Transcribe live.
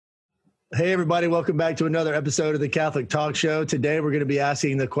Hey, everybody. Welcome back to another episode of the Catholic Talk Show. Today, we're going to be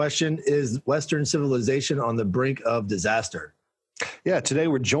asking the question, is Western civilization on the brink of disaster? Yeah, today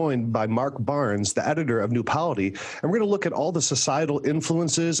we're joined by Mark Barnes, the editor of New Polity, and we're going to look at all the societal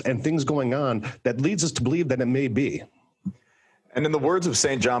influences and things going on that leads us to believe that it may be. And in the words of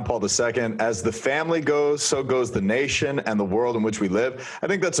St. John Paul II, as the family goes, so goes the nation and the world in which we live. I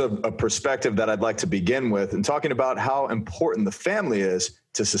think that's a perspective that I'd like to begin with in talking about how important the family is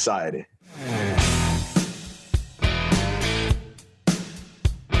to society.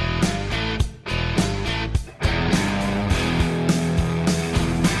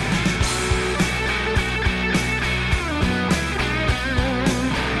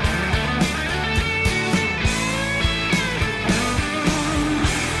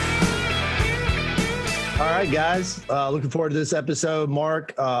 All right, guys, looking forward to this episode.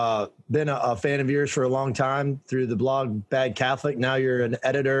 Mark, been a fan of yours for a long time through the blog Bad Catholic. Now you're an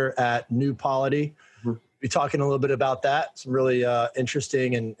editor at New Polity. We'll be talking a little bit about that. Some really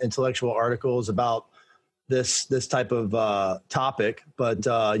interesting and intellectual articles about this type of topic. But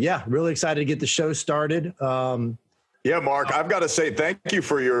yeah, really excited to get the show started. Yeah, Mark, I've got to say thank you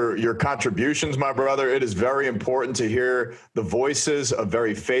for your contributions, my brother. It is very important to hear the voices of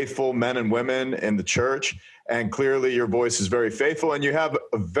very faithful men and women in the church. And clearly your voice is very faithful, and you have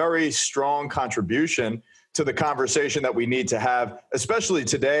a very strong contribution to the conversation that we need to have, especially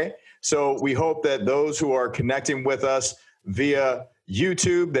today. So we hope that those who are connecting with us via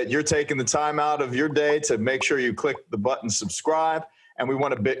YouTube, that you're taking the time out of your day to make sure you click the button subscribe. And we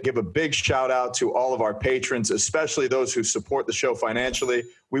want to give a big shout out to all of our patrons, especially those who support the show financially.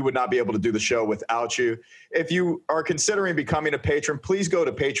 We would not be able to do the show without you. If you are considering becoming a patron, please go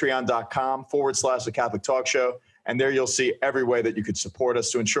to patreon.com/The Catholic Talk Show. And there you'll see every way that you could support us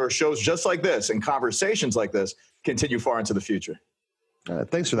to ensure shows just like this and conversations like this continue far into the future.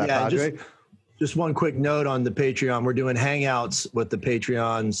 Thanks for that, Padre. Just one quick note on the Patreon. We're doing Hangouts with the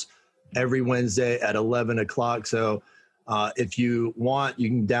Patreons every Wednesday at 11 o'clock. So if you want, you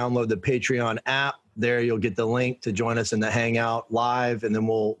can download the Patreon app. There you'll get the link to join us in the Hangout live, and then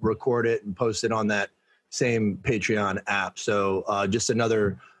we'll record it and post it on that same Patreon app. So just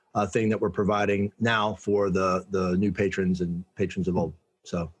another thing that we're providing now for the new patrons and patrons of old.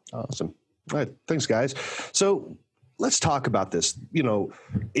 So awesome. All right. Thanks, guys. So let's talk about this. You know,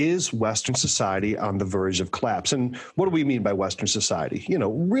 is Western society on the verge of collapse? And what do we mean by Western society? You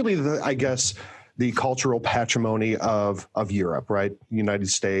know, really, I guess, the cultural patrimony of Europe, right? United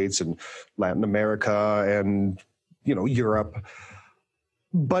States and Latin America and, you know, Europe.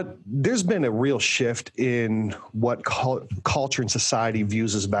 But there's been a real shift in what culture and society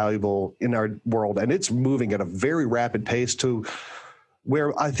views as valuable in our world. And it's moving at a very rapid pace to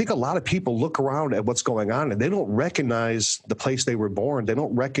where I think a lot of people look around at what's going on and they don't recognize the place they were born. They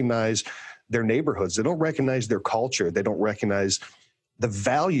don't recognize their neighborhoods. They don't recognize their culture. They don't recognize the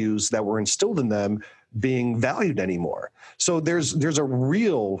values that were instilled in them being valued anymore. So there's a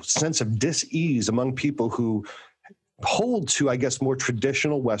real sense of dis-ease among people who hold to, I guess, more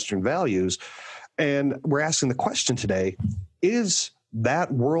traditional Western values. And we're asking the question today, is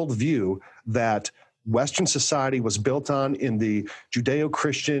that worldview that Western society was built on in the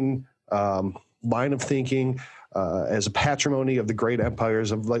Judeo-Christian line of thinking as a patrimony of the great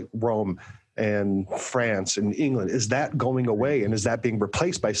empires of like Rome and France and England, is that going away? And is that being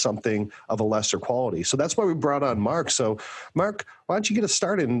replaced by something of a lesser quality? So that's why we brought on Mark. So Mark, why don't you get us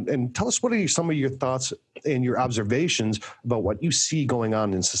started and tell us what are some of your thoughts and your observations about what you see going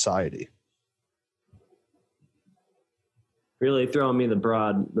on in society? Really throwing me the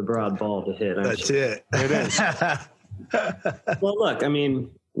broad ball to hit. That's it. It is. Well, look, I mean,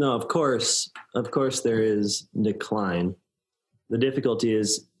 no, of course there is decline. The difficulty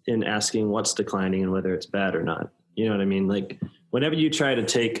is in asking what's declining and whether it's bad or not. You know what I mean? Like whenever you try to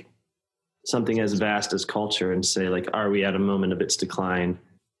take something as vast as culture and say like, are we at a moment of its decline?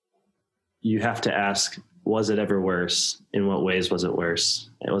 You have to ask, was it ever worse? In what ways was it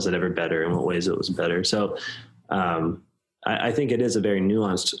worse? And was it ever better? In what ways it was better? So I think it is a very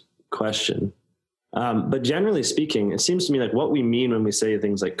nuanced question. But generally speaking, it seems to me like what we mean when we say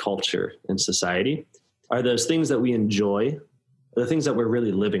things like culture and society are those things that we enjoy, the things that we're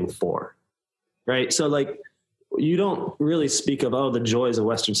really living for, right? So like, you don't really speak of, the joys of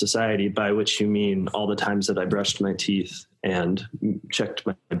Western society, by which you mean all the times that I brushed my teeth and checked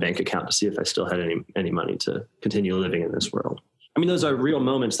my bank account to see if I still had any money to continue living in this world. I mean, those are real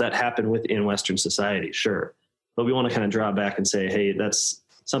moments that happen within Western society, sure. But we want to kind of draw back and say, hey, that's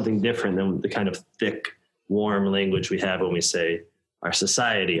something different than the kind of thick, warm language we have when we say our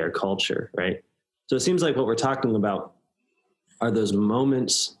society, our culture, right? So it seems like what we're talking about are those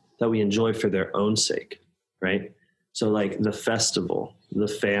moments that we enjoy for their own sake, right? So like the festival, the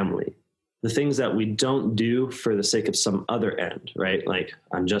family, the things that we don't do for the sake of some other end, right? Like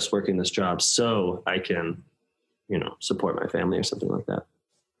I'm just working this job so I can, support my family or something like that.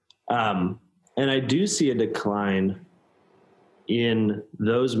 And I do see a decline in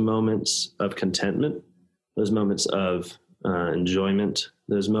those moments of contentment, those moments of enjoyment,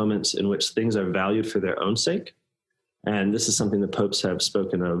 those moments in which things are valued for their own sake. And this is something the popes have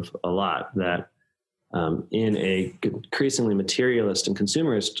spoken of a lot, that in a increasingly materialist and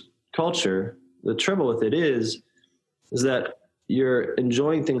consumerist culture, the trouble with it is that you're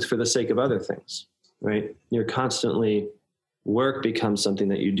enjoying things for the sake of other things, right? You're constantly, work becomes something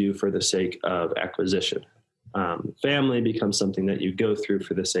that you do for the sake of acquisition. Family becomes something that you go through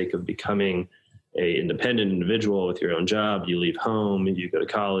for the sake of becoming an independent individual with your own job. You leave home, you go to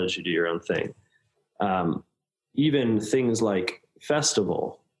college, you do your own thing. Even things like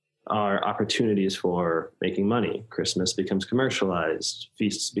festival are opportunities for making money. Christmas becomes commercialized,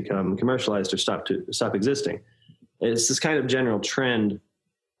 feasts become commercialized or stop existing. It's this kind of general trend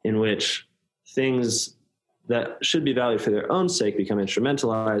in which things that should be valued for their own sake become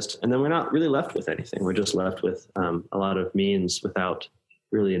instrumentalized, and then we're not really left with anything. We're just left with a lot of means without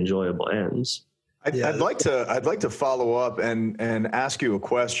really enjoyable ends. I'd like to follow up and ask you a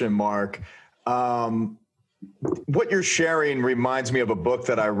question, Mark. What you're sharing reminds me of a book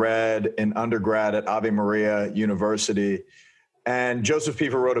that I read in undergrad at Ave Maria University. And Joseph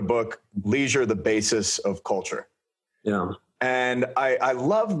Pieper wrote a book, Leisure, the Basis of Culture. Yeah. And I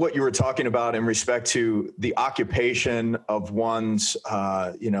love what you were talking about in respect to the occupation of one's,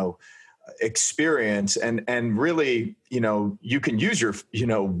 experience, and really, you can use your,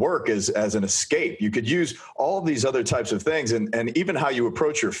 work as an escape. You could use all these other types of things, and even how you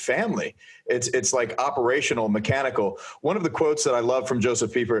approach your family. It's like operational, mechanical. One of the quotes that I love from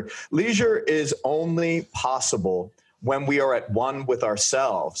Joseph Pieper: leisure is only possible when we are at one with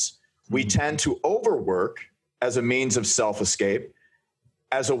ourselves. We tend to overwork as a means of self-escape,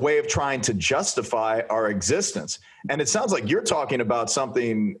 as a way of trying to justify our existence. And it sounds like you're talking about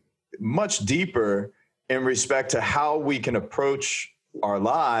something much deeper in respect to how we can approach our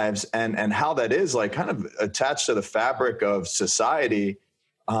lives, and how that is like kind of attached to the fabric of society.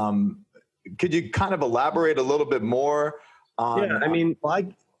 Could you kind of elaborate a little bit more on? Yeah, I mean,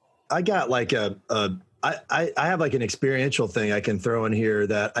 I got like I have like an experiential thing I can throw in here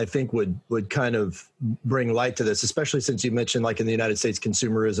that I think would kind of bring light to this, especially since you mentioned like in the United States,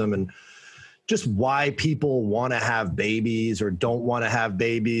 consumerism and just why people want to have babies or don't want to have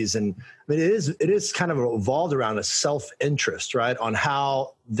babies. And I mean, it is kind of evolved around a self-interest, right? On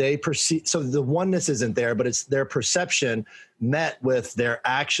how they perceive. So the oneness isn't there, but it's their perception met with their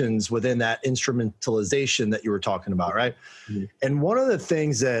actions within that instrumentalization that you were talking about, right? Mm-hmm. And one of the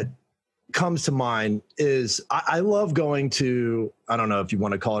things that comes to mind is I love going to, I don't know if you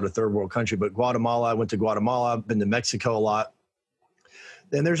want to call it a third world country, but Guatemala. I went to Guatemala, I've been to Mexico a lot.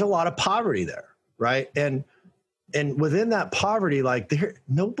 And there's a lot of poverty there, right? And within that poverty, like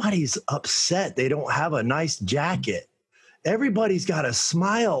nobody's upset. They don't have a nice jacket. Everybody's got a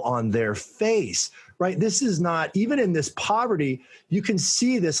smile on their face, right? This is not, even in this poverty, you can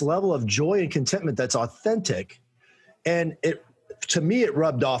see this level of joy and contentment that's authentic. And to me, it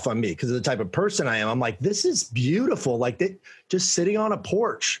rubbed off on me because of the type of person I am. I'm like, this is beautiful. Like just sitting on a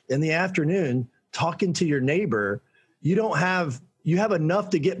porch in the afternoon, talking to your neighbor, you have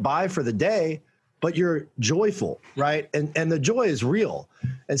enough to get by for the day, but you're joyful, right? And the joy is real.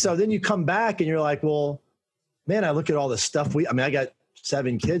 And so then you come back and you're like, well, man, I look at all the stuff I got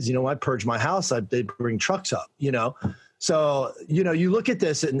 7 kids, I purge my house. They bring trucks up, So, you look at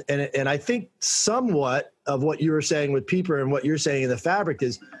this and I think somewhat of what you were saying with Pieper and what you're saying in the fabric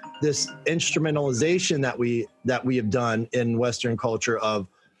is this instrumentalization that we have done in Western culture of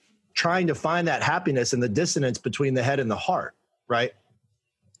trying to find that happiness and the dissonance between the head and the heart. Right.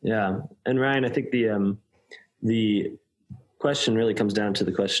 Yeah. And Ryan, I think the question really comes down to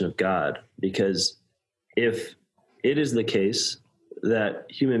the question of God, because if it is the case that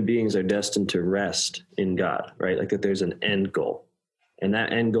human beings are destined to rest in God, right? Like that there's an end goal, and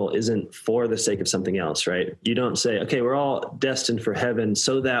that end goal isn't for the sake of something else, right? You don't say, okay, we're all destined for heaven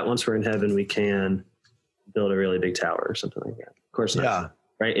so that once we're in heaven, we can build a really big tower or something like that. Of course not. Yeah.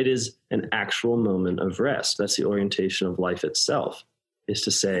 Right? It is an actual moment of rest. That's the orientation of life itself, is to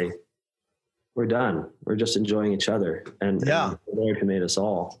say, we're done. We're just enjoying each other. And the Lord who made us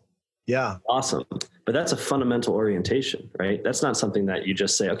all. Yeah. Awesome. But that's a fundamental orientation, right? That's not something that you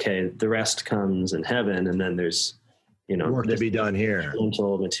just say, okay, the rest comes in heaven and then there's, work to be done here.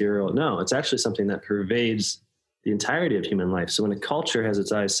 Mental material. No, it's actually something that pervades the entirety of human life. So when a culture has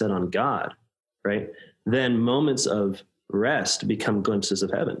its eyes set on God, right, then moments of rest become glimpses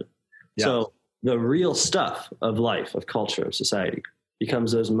of heaven. Yeah. So the real stuff of life, of culture, of society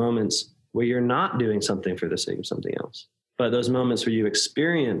becomes those moments where you're not doing something for the sake of something else, but those moments where you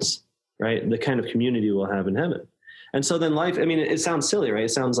experience, right, the kind of community we'll have in heaven. And so then life, I mean, it sounds silly, right?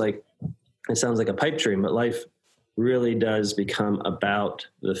 It sounds like a pipe dream, but life really does become about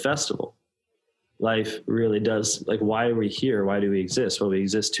the festival. Life really does, like, why are we here? Why do we exist? Well, we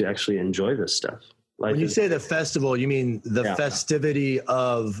exist to actually enjoy this stuff. Life when you say the festival, you mean the festivity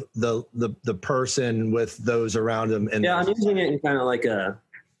of the person with those around them. And I'm using it in kind of like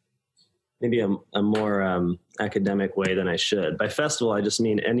maybe a more academic way than I should. By festival, I just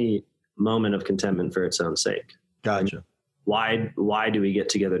mean any moment of contentment for its own sake. Gotcha. Why do we get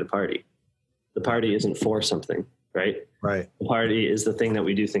together to party? The party isn't for something, right? Right. The party is the thing that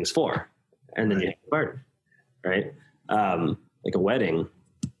we do things for, and then you have a party, right? Like a wedding.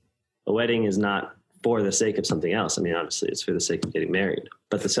 A wedding is not for the sake of something else. I mean, obviously, it's for the sake of getting married,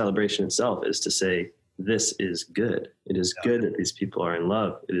 but the celebration itself is to say, this is good. It is good that these people are in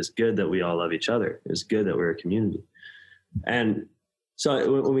love. It is good that we all love each other. It is good that we're a community. And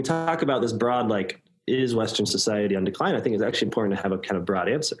so when we talk about this broad, like, is Western society on decline? I think it's actually important to have a kind of broad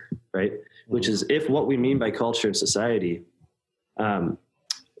answer, right? Mm-hmm. Which is, if what we mean by culture and society,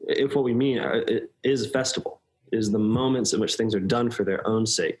 if what we mean is festival, is the moments in which things are done for their own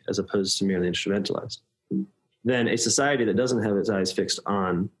sake, as opposed to merely instrumentalized, then a society that doesn't have its eyes fixed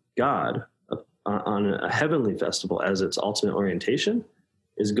on God, on a heavenly festival as its ultimate orientation,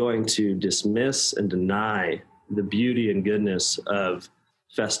 is going to dismiss and deny the beauty and goodness of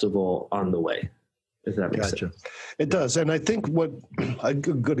festival on the way, if that makes sense. It does. And I think what a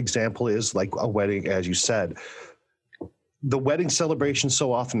good example is, like a wedding, as you said. The wedding celebration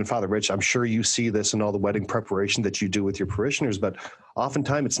so often, and Father Rich, I'm sure you see this in all the wedding preparation that you do with your parishioners, but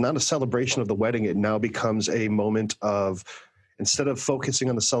oftentimes it's not a celebration of the wedding. It now becomes a moment of, instead of focusing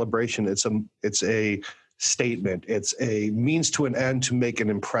on the celebration, it's a statement. It's a means to an end to make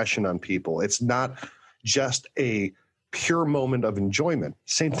an impression on people. It's not just a pure moment of enjoyment.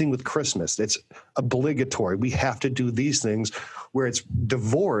 Same thing with Christmas. It's obligatory. We have to do these things, where it's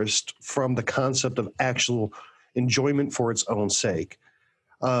divorced from the concept of actual enjoyment for its own sake.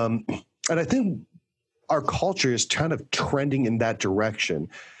 And I think our culture is kind of trending in that direction.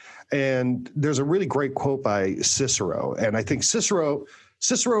 And there's a really great quote by Cicero. And I think Cicero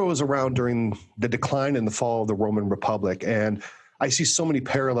was around during the decline and the fall of the Roman Republic. And I see so many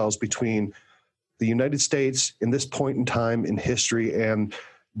parallels between the United States in this point in time in history and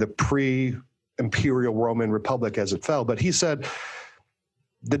the pre-imperial Roman Republic as it fell. But he said,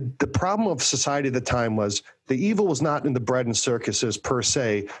 the problem of society at the time was the evil was not in the bread and circuses per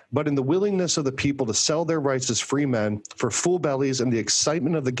se, but in the willingness of the people to sell their rights as free men for full bellies and the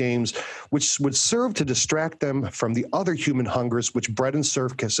excitement of the games, which would serve to distract them from the other human hungers which bread and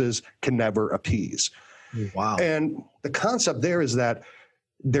circuses can never appease. Wow. And the concept there is that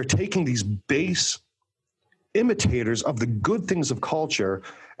they're taking these base imitators of the good things of culture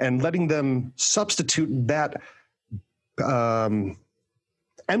and letting them substitute that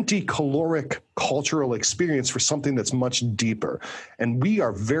empty caloric cultural experience for something that's much deeper. And we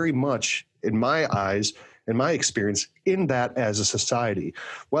are very much, in my eyes, in my experience, in that as a society.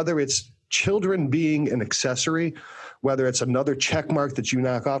 Whether it's children being an accessory, whether it's another check mark that you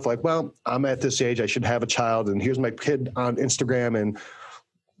knock off, like, well, I'm at this age, I should have a child, and here's my kid on Instagram, and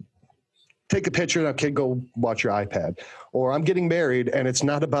take a picture, and now, kid, go watch your iPad. Or I'm getting married, and it's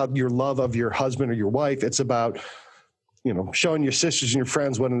not about your love of your husband or your wife, it's about, showing your sisters and your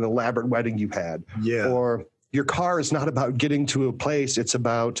friends what an elaborate wedding you had. Yeah. Or your car is not about getting to a place. It's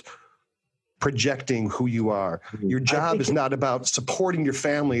about projecting who you are. Your job is not about supporting your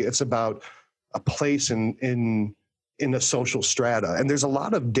family. It's about a place in a social strata. And there's a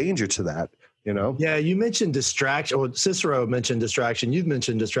lot of danger to that, Yeah, you mentioned distraction. Or Cicero mentioned distraction. You've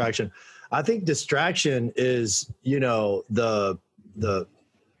mentioned distraction. I think distraction is, the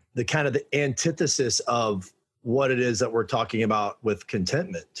kind of the antithesis of what it is that we're talking about with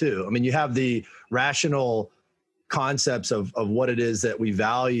contentment too. I mean, you have the rational concepts of what it is that we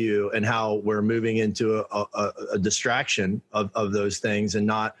value and how we're moving into a distraction of those things, and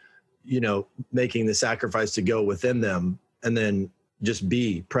not, making the sacrifice to go within them and then just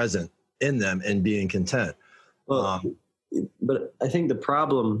be present in them and being content. Well, but I think the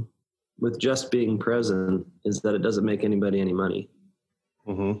problem with just being present is that it doesn't make anybody any money.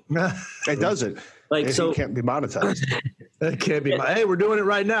 Mm-hmm. It doesn't. It can't be monetized. It can't be. Hey, we're doing it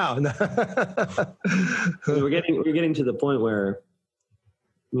right now. we're getting to the point where,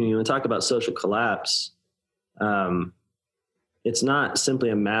 when we talk about social collapse, it's not simply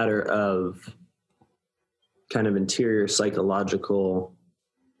a matter of kind of interior psychological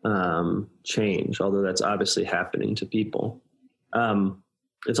change, although that's obviously happening to people.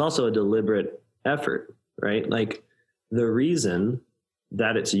 It's also a deliberate effort, right? Like the reason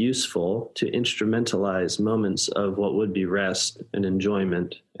that it's useful to instrumentalize moments of what would be rest and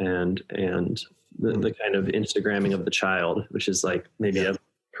enjoyment and the kind of Instagramming of the child, which is like maybe a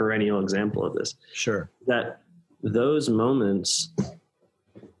perennial example of this. Sure. That those moments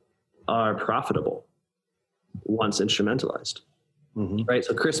are profitable once instrumentalized, right?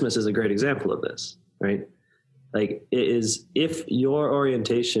 So Christmas is a great example of this, right? Like it is, if your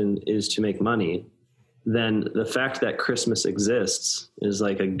orientation is to make money, then the fact that Christmas exists is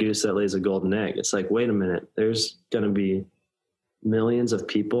like a goose that lays a golden egg. It's like, wait a minute, there's going to be millions of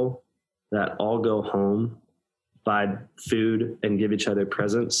people that all go home, buy food and give each other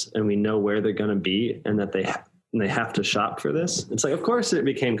presents, and we know where they're going to be and that they have to shop for this. It's like, of course it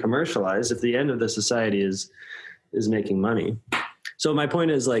became commercialized if the end of the society is making money. So my point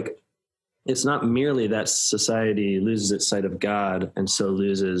is, like, it's not merely that society loses its sight of God and so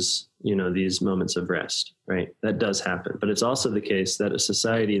loses, these moments of rest, right? That does happen. But it's also the case that a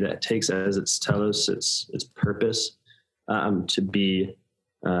society that takes as its telos, its purpose, to be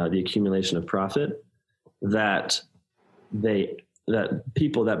the accumulation of profit, that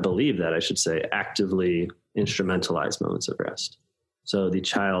people that believe that, I should say, actively instrumentalize moments of rest. So the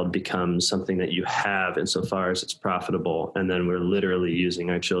child becomes something that you have insofar as it's profitable. And then we're literally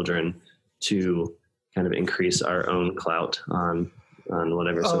using our children to kind of increase our own clout on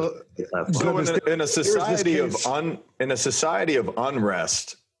whatever. So in a society of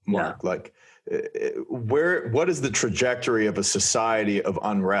unrest, Mark, like what is the trajectory of a society of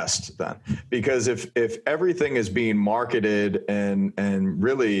unrest then? Because if everything is being marketed and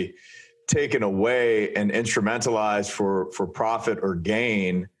really taken away and instrumentalized for profit or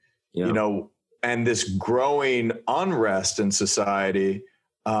gain, and this growing unrest in society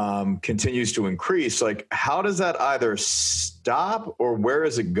continues to increase, like how does that either stop or where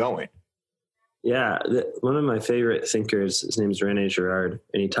is it going? Yeah. One of my favorite thinkers, his name is René Girard,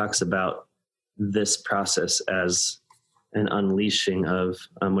 and he talks about this process as an unleashing of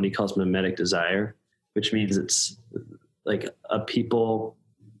what he calls mimetic desire, which means it's like a people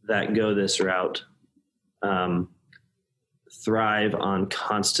that go this route thrive on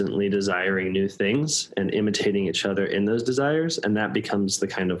constantly desiring new things and imitating each other in those desires. And that becomes the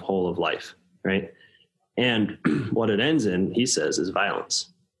kind of whole of life, right? And what it ends in, he says, is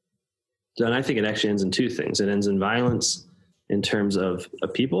violence. So, and I think it actually ends in two things. It ends in violence in terms of a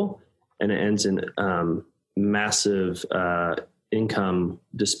people, and it ends in massive income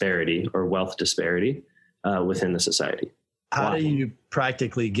disparity or wealth disparity within the society. How do you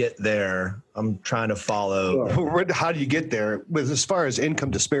practically get there? I'm trying to follow. How do you get there? With as far as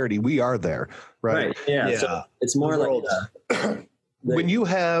income disparity, we are there, right? Yeah. So it's more like when you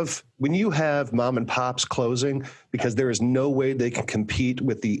have mom and pops closing because there is no way they can compete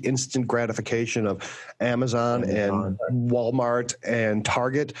with the instant gratification of Amazon and Walmart and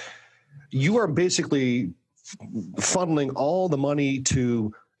Target, you are basically funneling all the money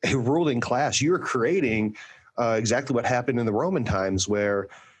to a ruling class. You're creating exactly what happened in the Roman times, where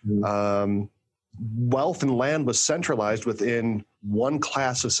wealth and land was centralized within one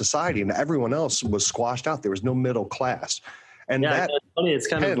class of society, and everyone else was squashed out. There was no middle class, and that it's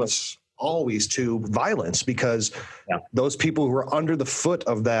kind of like, always to violence, because those people who are under the foot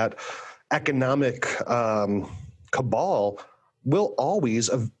of that economic cabal will always,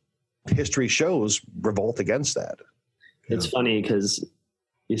 history shows, revolt against that. It's funny because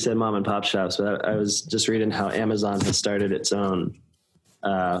you said mom and pop shops, but I was just reading how Amazon has started its own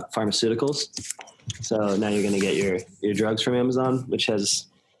pharmaceuticals. So now you're going to get your drugs from Amazon, which has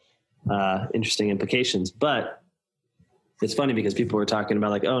interesting implications. But it's funny because people were talking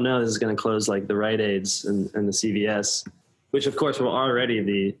about like, oh no, this is going to close like the Rite Aids and the CVS, which of course were already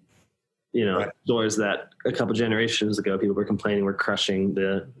the stores that a couple generations ago people were complaining were crushing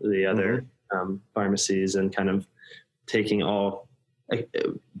the other pharmacies and kind of taking all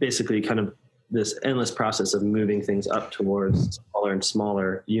basically kind of this endless process of moving things up towards smaller and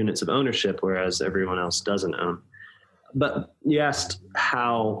smaller units of ownership, whereas everyone else doesn't own. But you asked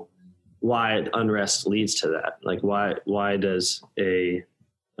why unrest leads to that. Like why does a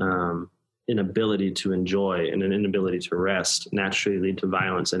inability to enjoy and an inability to rest naturally lead to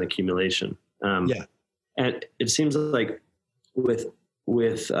violence and accumulation? And it seems like with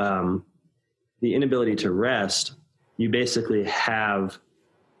the inability to rest, you basically have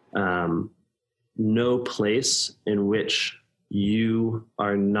no place in which you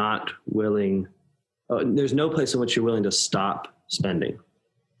are not willing there's no place in which you're willing to stop spending,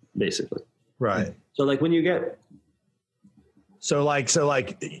 basically. Right. So like when you get,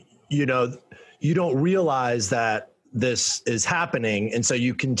 you know, you don't realize that this is happening. And so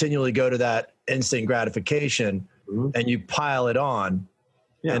you continually go to that instant gratification and you pile it on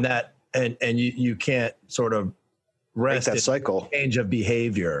and you can't sort of rest that cycle change of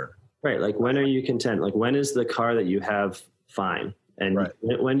behavior. Right. Like when are you content? Like when is the car that you have fine? And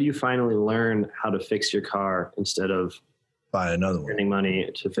when do you finally learn how to fix your car instead of buy another one, spending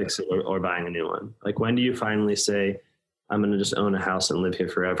money to fix it or buying a new one? Like when do you finally say, I'm going to just own a house and live here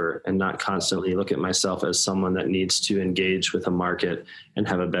forever and not constantly look at myself as someone that needs to engage with a market and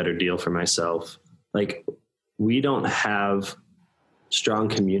have a better deal for myself? Like we don't have strong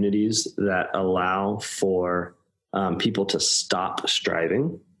communities that allow for people to stop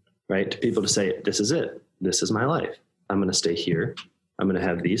striving, right? To people to say, this is it. This is my life. I'm going to stay here. I'm going to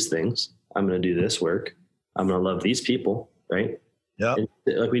have these things. I'm going to do this work. I'm going to love these people, right? Yeah.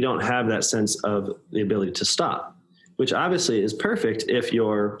 Like we don't have that sense of the ability to stop, which obviously is perfect if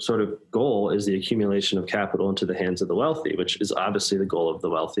your sort of goal is the accumulation of capital into the hands of the wealthy, which is obviously the goal of the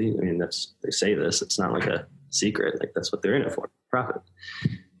wealthy. I mean, they say this, it's not like a secret, like that's what they're in it for, profit.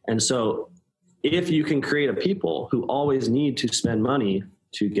 And so if you can create a people who always need to spend money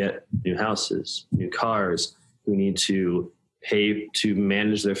to get new houses, new cars, who need to pay to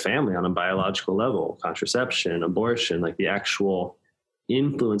manage their family on a biological level, contraception, abortion, like the actual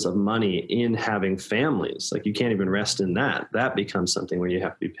influence of money in having families, like you can't even rest in that. That becomes something where you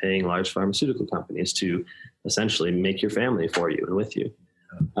have to be paying large pharmaceutical companies to essentially make your family for you and with you.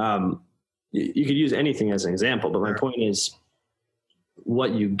 You could use anything as an example, but my point is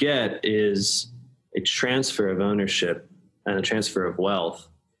what you get is a transfer of ownership and a transfer of wealth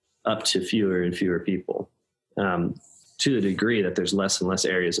up to fewer and fewer people, to the degree that there's less and less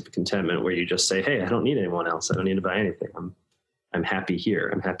areas of contentment where you just say, hey, I don't need anyone else. I don't need to buy anything. I'm happy here.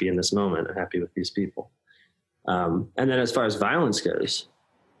 I'm happy in this moment. I'm happy with these people. And then as far as violence goes,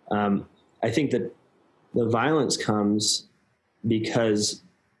 I think that the violence comes because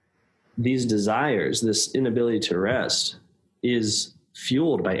these desires, this inability to rest, is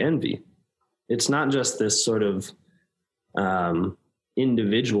fueled by envy. It's not just this sort of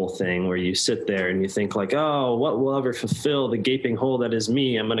individual thing where you sit there and you think like, oh, what will ever fulfill the gaping hole that is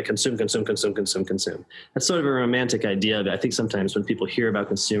me? I'm going to consume. That's sort of a romantic idea. But I think sometimes when people hear about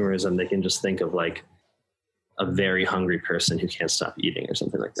consumerism, they can just think of like a very hungry person who can't stop eating or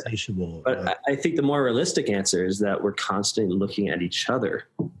something like that. But I think the more realistic answer is that we're constantly looking at each other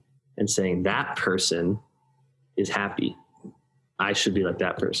and saying that person is happy. I should be like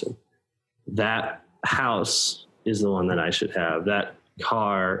that person. That house is the one that I should have. That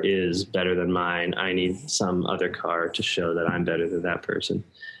car is better than mine. I need some other car to show that I'm better than that person.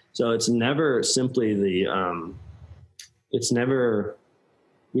 So it's never simply we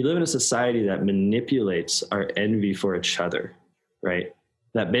live in a society that manipulates our envy for each other, right?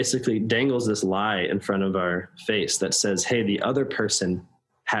 That basically dangles this lie in front of our face that says, hey, the other person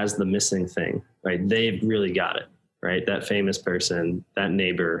has the missing thing, right? They've really got it, right? That famous person, that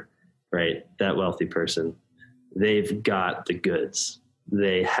neighbor, right? That wealthy person, they've got the goods.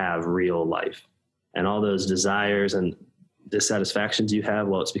 They have real life. And all those desires and dissatisfactions you have,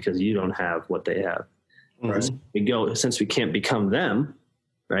 well, it's because you don't have what they have. Right? Since we can't become them,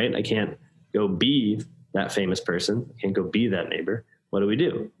 right? I can't go be that famous person. I can't go be that neighbor. What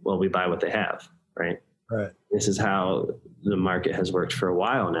do? Well, we buy what they have, right? Right. This is how the market has worked for a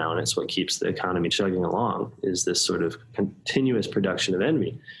while now, and it's what keeps the economy chugging along, is this sort of continuous production of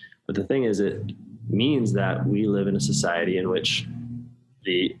envy. But the thing is, it means that we live in a society in which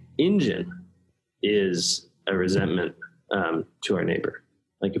the engine is a resentment to our neighbor.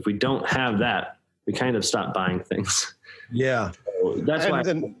 Like if we don't have that, we kind of stop buying things. Yeah. So that's why.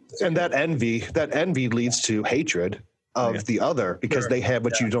 And that envy leads to hatred of the other because they have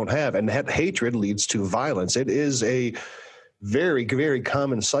what you don't have. And that hatred leads to violence. It is a very, very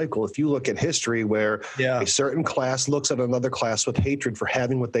common cycle. If you look at history where a certain class looks at another class with hatred for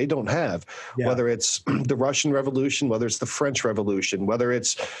having what they don't have, whether it's the Russian Revolution, whether it's the French Revolution, whether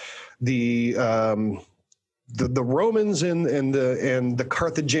it's the Romans and the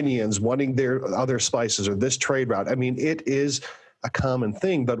Carthaginians wanting their other spices or this trade route. I mean, it is a common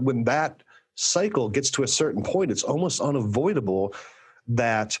thing. But when that cycle gets to a certain point, it's almost unavoidable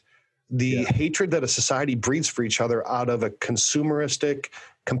that the hatred that a society breeds for each other out of a consumeristic,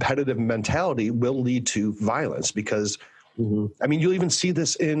 competitive mentality will lead to violence. Because, I mean, you'll even see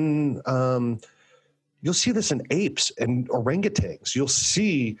this in apes and orangutans. You'll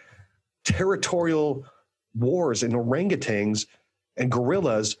see territorial wars in orangutans and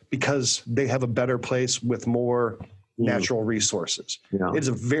gorillas because they have a better place with more natural resources. Yeah.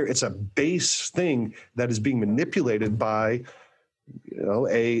 It's a base thing that is being manipulated by,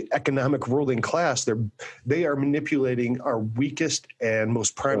 a economic ruling class. They are manipulating our weakest and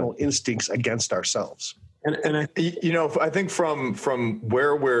most primal instincts against ourselves. And I think from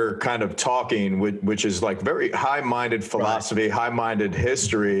where we're kind of talking, which is like very high-minded philosophy, high-minded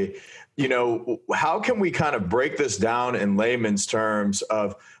history, how can we kind of break this down in layman's terms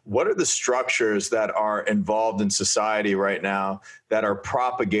of what are the structures that are involved in society right now that are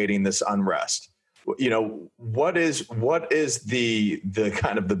propagating this unrest? What is the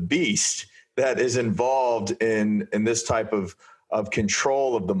kind of the beast that is involved in this type of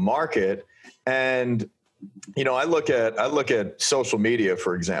control of the market? And I look at social media,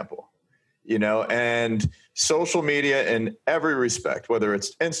 for example, and social media in every respect, whether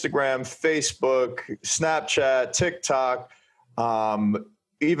it's Instagram, Facebook, Snapchat, TikTok,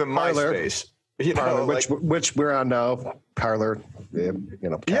 even Parler. MySpace, Parler, which we're on now. Parler,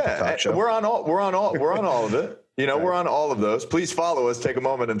 talk show. We're on all of it. We're on all of those. Please follow us. Take a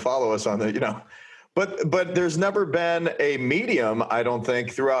moment and follow us on the, But there's never been a medium, I don't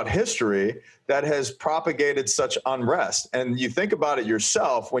think, throughout history that has propagated such unrest. And you think about it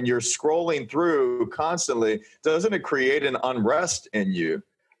yourself, when you're scrolling through constantly, doesn't it create an unrest in you?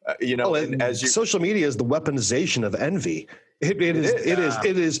 Social media is the weaponization of envy. It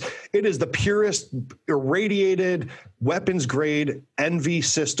is the purest irradiated weapons grade envy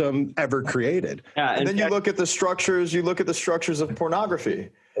system ever created. Yeah, and then you look at the structures. You look at the structures of pornography,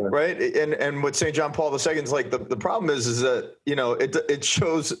 right? And what St. John Paul II is like. The problem is that it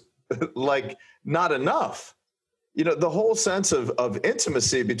shows like not enough. The whole sense of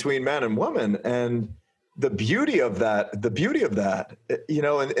intimacy between man and woman, and the beauty of that.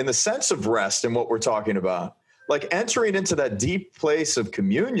 In the sense of rest and what we're talking about. Like entering into that deep place of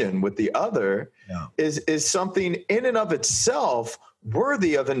communion with the other is something in and of itself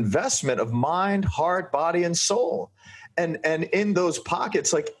worthy of investment of mind, heart, body, and soul. And in those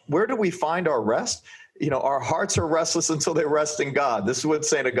pockets, like, where do we find our rest? Our hearts are restless until they rest in God. This is what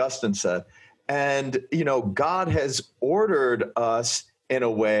St. Augustine said. And, God has ordered us in a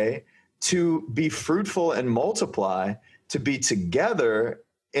way to be fruitful and multiply, to be together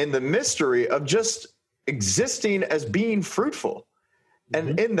in the mystery of just existing as being fruitful.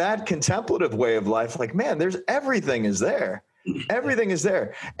 And in that contemplative way of life, like, man, everything is there. Everything is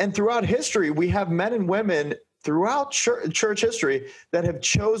there. And throughout history, we have men and women throughout church history that have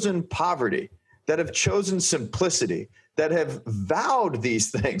chosen poverty, that have chosen simplicity, that have vowed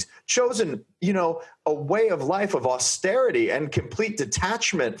these things, chosen, a way of life of austerity and complete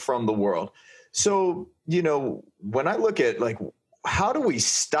detachment from the world. So, when I look at, like, how do we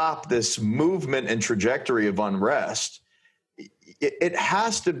stop this movement and trajectory of unrest? It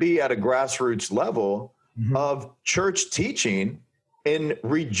has to be at a grassroots level of church teaching in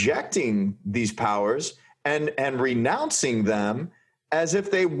rejecting these powers and renouncing them as if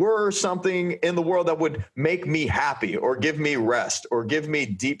they were something in the world that would make me happy or give me rest or give me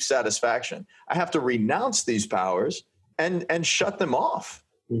deep satisfaction. I have to renounce these powers and shut them off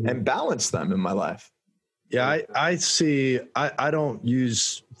and balance them in my life. Yeah, I see. I don't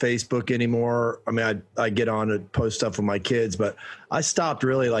use Facebook anymore. I mean, I get on and post stuff with my kids, but I stopped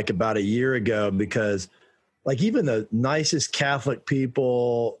really like about a year ago because, like, even the nicest Catholic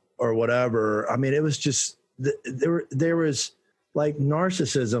people or whatever, I mean, it was just there was like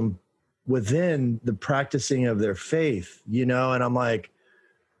narcissism within the practicing of their faith, and I'm like,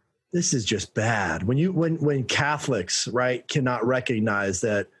 this is just bad. When Catholics, right, cannot recognize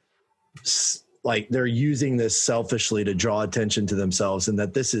that, like, they're using this selfishly to draw attention to themselves, and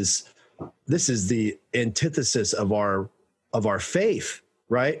that this is the antithesis of our faith,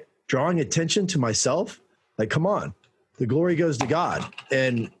 right? Drawing attention to myself. Like, come on, the glory goes to God.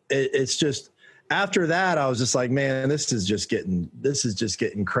 And it's just, after that, I was just like, man, this is just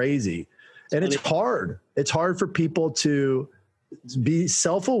getting crazy. And it's hard. It's hard for people to be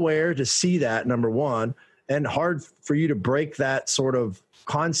self-aware, to see that, number one, and hard for you to break that sort of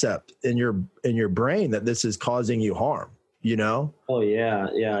concept in your brain that this is causing you harm, Oh yeah.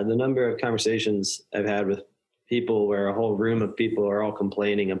 The number of conversations I've had with people where a whole room of people are all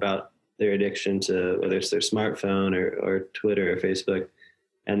complaining about their addiction to whether it's their smartphone or Twitter or Facebook,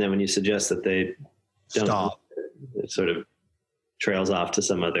 and then when you suggest that they don't stop, it sort of trails off to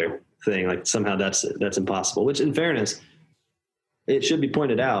some other thing, like somehow that's impossible, which, in fairness, it should be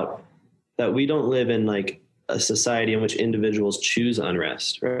pointed out that we don't live in like a society in which individuals choose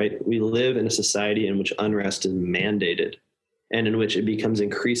unrest, right? We live in a society in which unrest is mandated and in which it becomes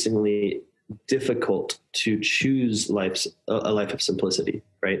increasingly difficult to choose a life of simplicity,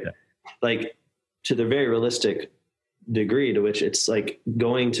 right? Yeah. Like to the very realistic degree to which it's like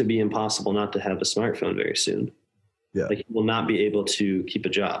going to be impossible not to have a smartphone very soon. Yeah. Like you will not be able to keep a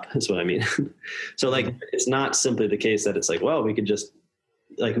job is what I mean. So like, it's not simply the case that it's like, well, we could just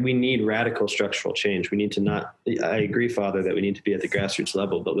like, we need radical structural change. We need to not, I agree, Father, that we need to be at the grassroots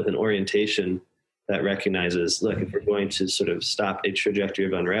level, but with an orientation that recognizes, look, if we're going to sort of stop a trajectory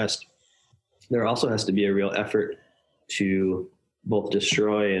of unrest, there also has to be a real effort to both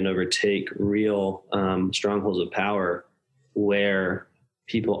destroy and overtake real strongholds of power where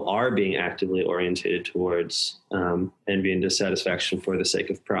people are being actively orientated towards envy and dissatisfaction for the sake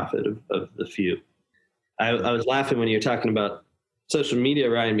of profit of the few. I was laughing when you were talking about social media,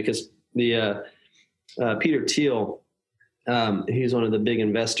 Ryan, because the Peter Thiel, he's one of the big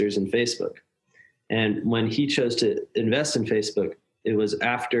investors in Facebook. And when he chose to invest in Facebook, it was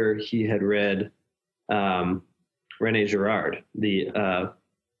after he had read Rene Girard, the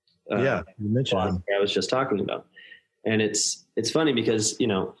you mentioned him. I was just talking about. And it's funny because, you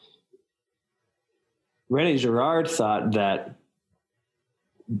know, Rene Girard thought that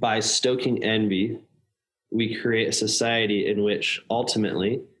by stoking envy, we create a society in which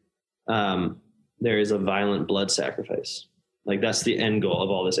ultimately there is a violent blood sacrifice. Like that's the end goal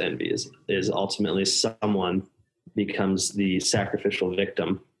of all this envy is ultimately someone becomes the sacrificial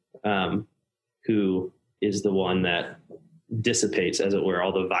victim who is the one that dissipates, as it were,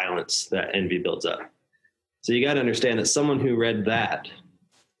 all the violence that envy builds up. So you got to understand that someone who read that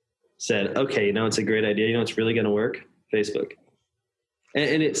said, okay, you know, it's a great idea. You know, it's really going to work. Facebook.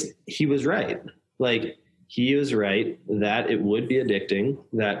 And he was right. Like he was right that it would be addicting,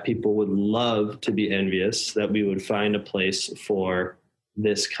 that people would love to be envious, that we would find a place for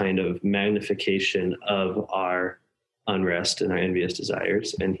this kind of magnification of our unrest and our envious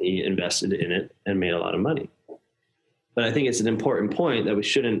desires. And he invested in it and made a lot of money. But I think it's an important point that we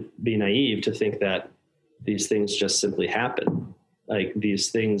shouldn't be naive to think that these things just simply happen. Like these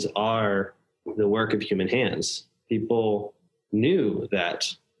things are the work of human hands. People knew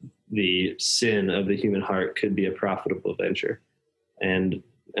that the sin of the human heart could be a profitable venture and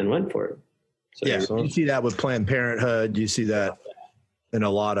went for it. So yeah. You see that with Planned Parenthood. You see that in a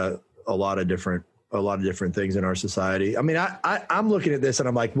lot of different things in our society. I mean, I'm looking at this and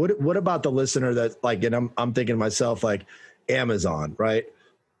I'm like, what about the listener that like, and I'm thinking to myself, like Amazon, right?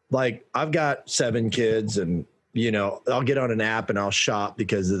 Like I've got 7 kids and, you know, I'll get on an app and I'll shop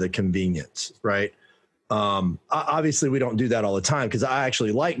because of the convenience, right? Obviously we don't do that all the time because I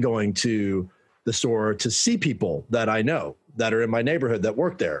actually like going to the store to see people that I know that are in my neighborhood that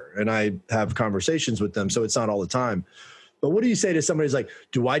work there. And I have conversations with them. So it's not all the time. But what do you say to somebody who's like,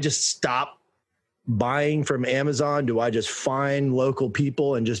 do I just stop buying from Amazon? Do I just find local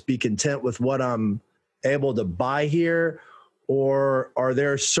people and just be content with what I'm able to buy here? Or are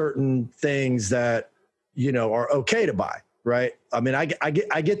there certain things that, you know, are okay to buy? Right. I mean, I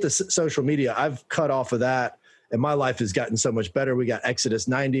get the social media. I've cut off of that and my life has gotten so much better. We got Exodus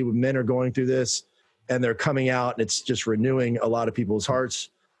 90 when men are going through this and they're coming out and it's just renewing a lot of people's hearts,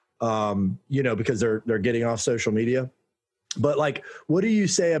 you know, because they're getting off social media. But like, what do you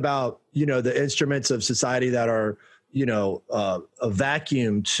say about, you know, the instruments of society that are, you know, a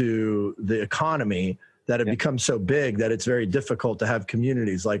vacuum to the economy that have become so big that it's very difficult to have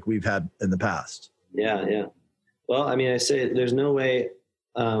communities like we've had in the past? Yeah. Yeah. Well, I mean, I say there's no way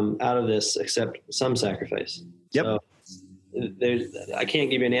out of this except some sacrifice. Yep. So I can't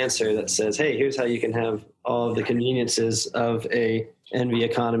give you an answer that says, hey, here's how you can have all of the conveniences of a envy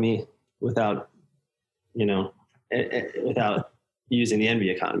economy without, you know, without using the envy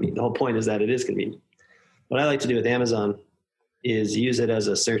economy. The whole point is that it is convenient. What I like to do with Amazon is use it as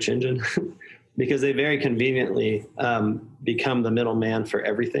a search engine because they very conveniently become the middleman for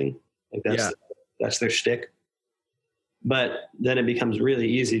everything. Like that's their shtick. But then it becomes really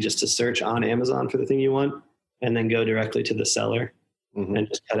easy just to search on Amazon for the thing you want and then go directly to the seller and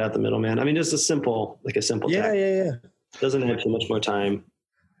just cut out the middleman. I mean, just a simple tactic. Yeah. Doesn't have too much more time.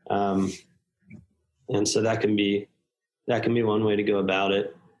 And so that can be one way to go about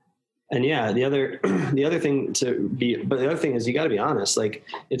it. And yeah, the other thing is you got to be honest. Like,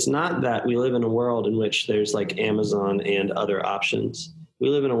 it's not that we live in a world in which there's like Amazon and other options. We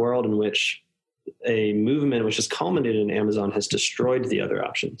live in a world in which a movement which has culminated in Amazon has destroyed the other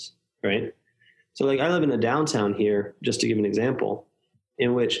options, right? So like I live in a downtown here, just to give an example,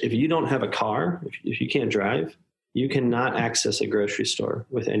 in which if you don't have a car, if you can't drive, you cannot access a grocery store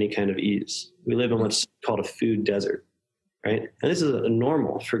with any kind of ease. We live in what's called a food desert, right? And this is a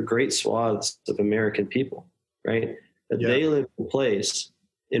normal for great swaths of American people, right? That they live in a place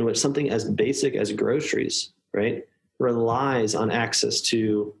in which something as basic as groceries, right, relies on access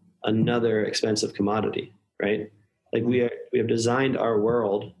to another expensive commodity, right? Like we have designed our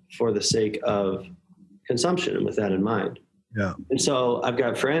world for the sake of consumption and with that in mind. Yeah. And so I've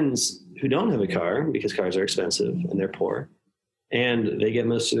got friends who don't have a car because cars are expensive and they're poor, and they get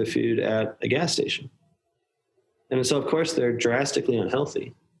most of their food at a gas station. And so of course they're drastically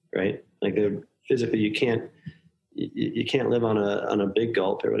unhealthy, right? Like they're physically, you can't live on a big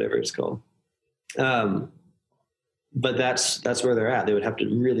gulp or whatever it's called. But that's where they're at. They would have to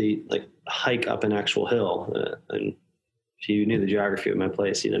really like hike up an actual hill. And if you knew the geography of my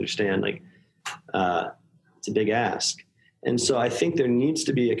place, you'd understand like, it's a big ask. And so I think there needs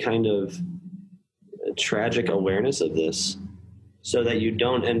to be a kind of a tragic awareness of this so that you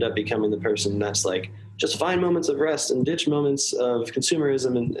don't end up becoming the person that's like, just find moments of rest and ditch moments of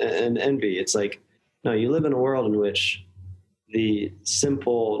consumerism and envy. It's like, no, you live in a world in which the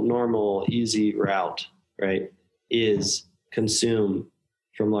simple, normal, easy route, right, is consume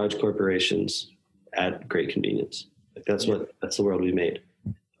from large corporations at great convenience. Like that's the world we made.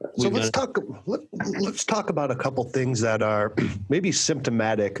 So let's talk about a couple things that are maybe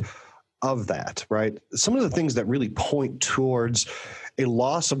symptomatic of that, right? Some of the things that really point towards a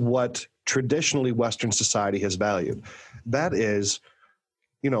loss of what traditionally Western society has valued. That is,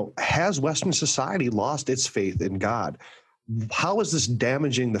 has Western society lost its faith in God? How is this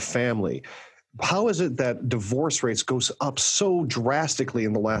damaging the family? How is it that divorce rates goes up so drastically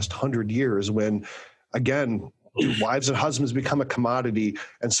in the last 100 years when, again, wives and husbands become a commodity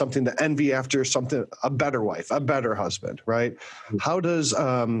and something to envy after a better wife, a better husband, right? How does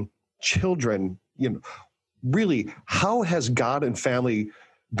children, really, how has God and family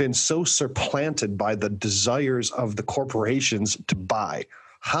been so supplanted by the desires of the corporations to buy?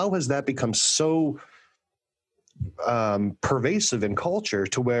 How has that become so pervasive in culture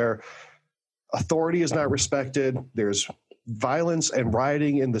to where authority is not respected? There's violence and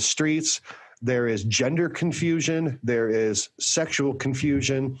rioting in the streets. There is gender confusion. There is sexual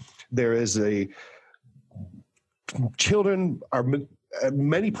confusion. There is children are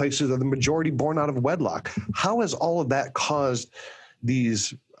many places are the majority born out of wedlock. How has all of that caused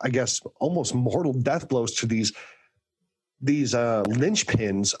these, I guess, almost mortal death blows to these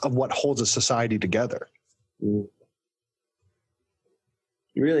linchpins of what holds a society together? You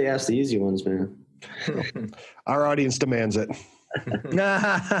really asked the easy ones, man. Our audience demands it.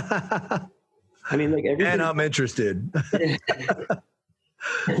 I mean, like everything. And I'm interested.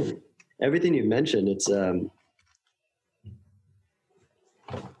 Everything you've mentioned,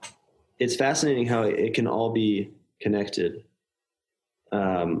 it's fascinating how it can all be connected.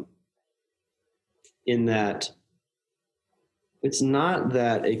 In that it's not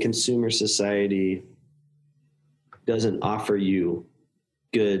that a consumer society doesn't offer you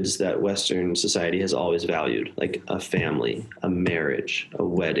goods that Western society has always valued, like a family, a marriage, a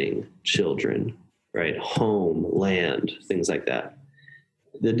wedding, children, right? Home, land, things like that.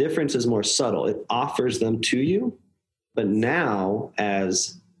 The difference is more subtle. It offers them to you, but now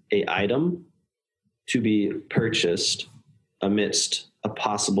as an item to be purchased amidst a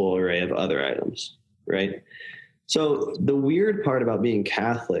possible array of other items, right? So the weird part about being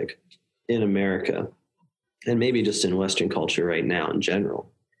Catholic in America, and maybe just in Western culture right now in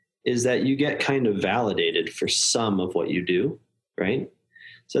general, is that you get kind of validated for some of what you do, right?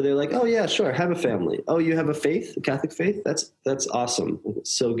 So they're like, oh yeah, sure, have a family. Oh, you have a faith, a Catholic faith? That's awesome.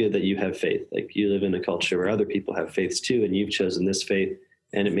 It's so good that you have faith. Like you live in a culture where other people have faiths too, and you've chosen this faith,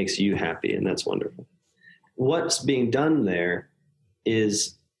 and it makes you happy, and that's wonderful. What's being done there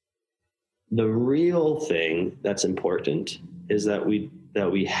is the real thing that's important is that we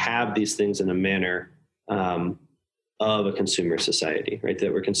have these things in a manner of a consumer society, right?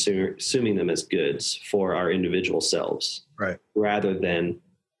 That we're consuming them as goods for our individual selves, right? Rather than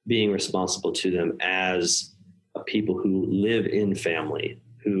being responsible to them as a people who live in family,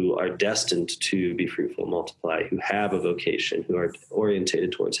 who are destined to be fruitful, multiply, who have a vocation, who are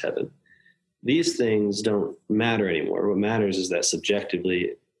orientated towards heaven. These things don't matter anymore. What matters is that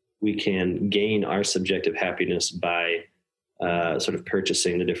subjectively we can gain our subjective happiness by sort of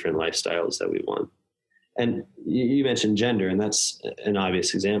purchasing the different lifestyles that we want. And you mentioned gender, and that's an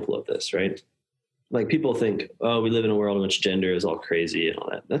obvious example of this, right? Like people think, oh, we live in a world in which gender is all crazy and all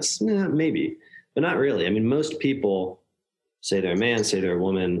that. That's maybe, but not really. I mean, most people say they're a man, say they're a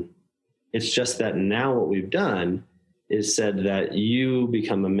woman. It's just that now what we've done is said that you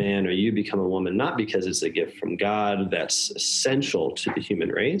become a man or you become a woman, not because it's a gift from God that's essential to the human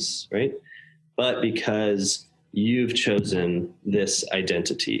race, right? But because you've chosen this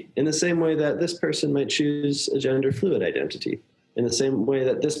identity in the same way that this person might choose a gender fluid identity. in the same way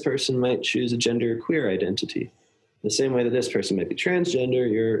that this person might choose a gender queer identity, the same way that this person might be transgender,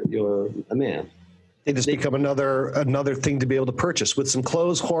 you're a man. They just become another thing to be able to purchase with some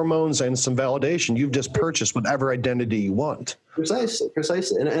clothes, hormones, and some validation. You've just purchased whatever identity you want. Precisely.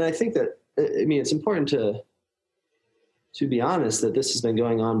 And I think that, I mean, it's important to be honest that this has been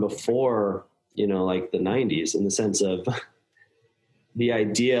going on before, like the 90s, in the sense of the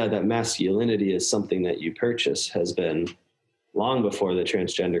idea that masculinity is something that you purchase has been long before the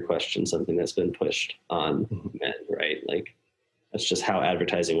transgender question, something that's been pushed on men, right? Like, that's just how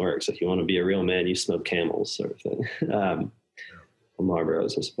advertising works. If you want to be a real man, you smoke Camels, sort of thing.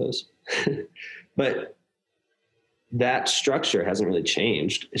 Marlboros, I suppose. But that structure hasn't really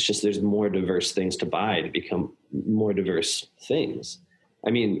changed. It's just there's more diverse things to buy to become more diverse things.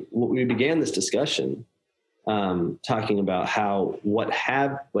 I mean, we began this discussion talking about how what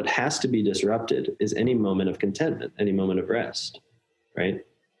has to be disrupted is any moment of contentment, any moment of rest, right?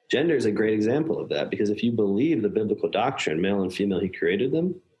 Gender is a great example of that, because if you believe the biblical doctrine, male and female, he created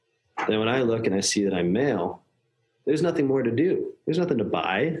them, then when I look and I see that I'm male, there's nothing more to do. There's nothing to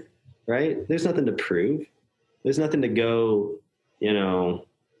buy, right? There's nothing to prove. There's nothing to go, I'm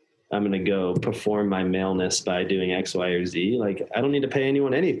going to go perform my maleness by doing X, Y, or Z. Like, I don't need to pay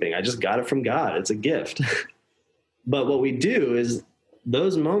anyone anything. I just got it from God. It's a gift. But what we do is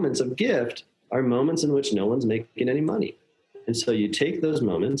those moments of gift are moments in which no one's making any money. And so you take those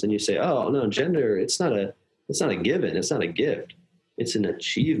moments and you say, oh, no, gender, it's not a given. It's not a gift. It's an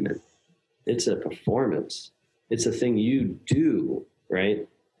achievement. It's a performance. It's a thing you do, right?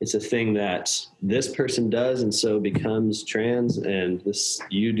 It's a thing that this person does and so becomes trans, and this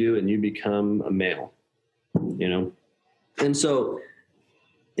you do and you become a male, And so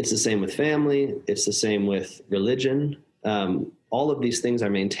it's the same with family. It's the same with religion. All of these things are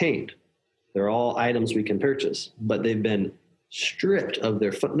maintained. They're all items we can purchase, but they've been stripped of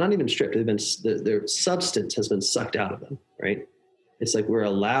their, not even stripped, their substance has been sucked out of them, right? It's like we're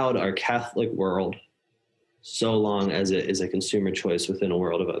allowed our Catholic world so long as it is a consumer choice within a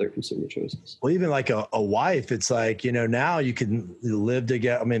world of other consumer choices. Well, even like a wife, it's like, now you can live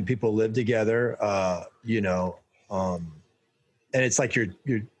together. I mean, people live together, and it's like you're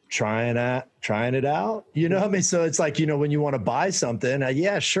trying it out, I mean? So it's like, when you want to buy something,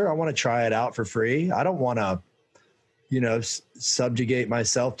 yeah, sure. I want to try it out for free. I don't want to, subjugate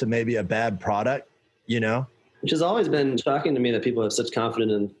myself to maybe a bad product, Which has always been shocking to me that people have such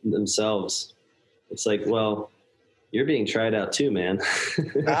confidence in themselves. It's like, well, you're being tried out too, man.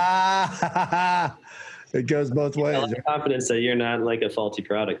 It goes both ways. I like confidence that you're not like a faulty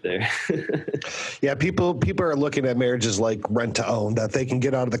product there. Yeah, people are looking at marriages like rent to own, that they can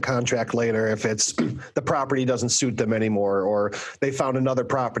get out of the contract later if it's the property doesn't suit them anymore, or they found another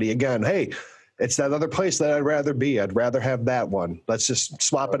property. Again, hey, it's that other place that I'd rather be. I'd rather have that one. Let's just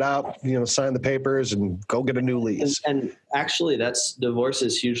swap it out, sign the papers and go get a new lease. And actually, divorce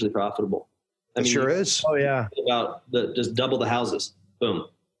is hugely profitable. It sure is. Oh yeah. About just double the houses. Boom.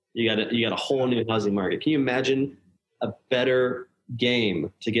 You got a whole new housing market. Can you imagine a better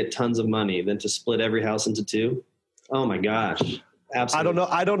game to get tons of money than to split every house into two? Oh my gosh. Absolutely.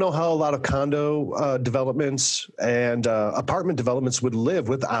 I don't know how a lot of condo developments and apartment developments would live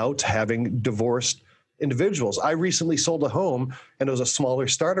without having divorced individuals. I recently sold a home, and it was a smaller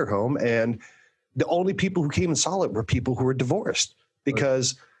starter home, and the only people who came and saw it were people who were divorced,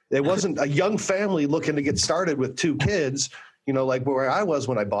 because it wasn't a young family looking to get started with two kids, like where I was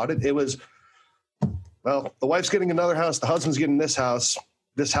when I bought it. It was, well, the wife's getting another house, the husband's getting this house.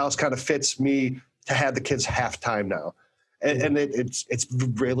 This house kind of fits me to have the kids half time now. And it's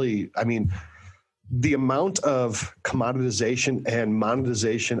really, I mean, the amount of commoditization and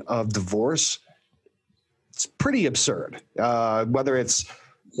monetization of divorce, it's pretty absurd. Whether it's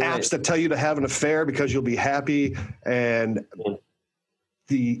apps that tell you to have an affair because you'll be happy, and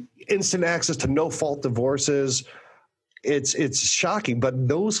the instant access to no-fault divorces, it's shocking. But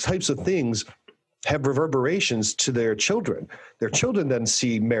those types of things have reverberations to their children. Their children then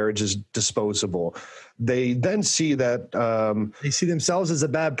see marriage as disposable. They then see that they see themselves as a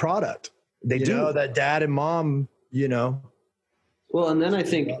bad product. They do. That dad and mom, Well, and then I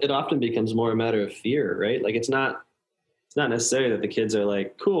think it often becomes more a matter of fear, right? Like it's not necessarily that the kids are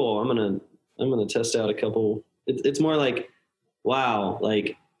like, cool, I'm gonna test out a couple. It's more like, wow,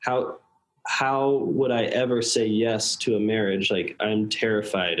 like how would I ever say yes to a marriage? Like I'm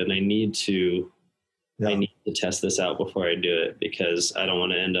terrified and I need to test this out before I do it, because I don't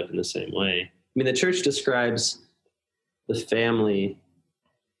want to end up in the same way. I mean, the church describes the family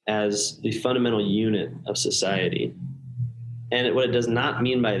as the fundamental unit of society. And what it does not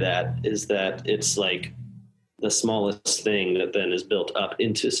mean by that is that it's like the smallest thing that then is built up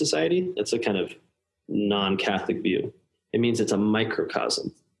into society. That's a kind of non-Catholic view. It means it's a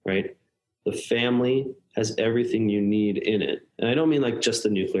microcosm, right? The family has everything you need in it. And I don't mean like just the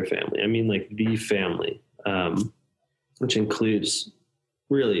nuclear family. I mean like the family, which includes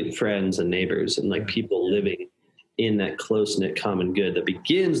really friends and neighbors and like people living in that close-knit common good that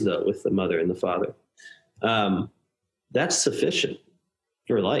begins though with the mother and the father. That's sufficient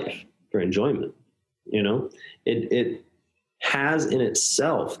for life, for enjoyment. You know, it has in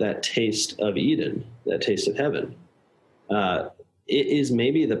itself that taste of Eden, that taste of heaven. It is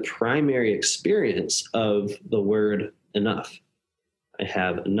maybe the primary experience of the word enough. I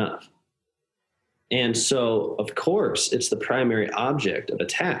have enough. And so, of course, it's the primary object of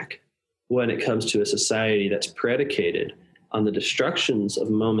attack when it comes to a society that's predicated on the destructions of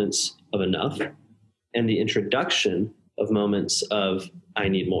moments of enough and the introduction of moments of I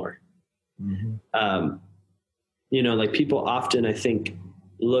need more. Mm-hmm. You know, like people often, I think,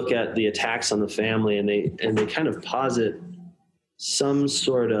 look at the attacks on the family and they kind of posit some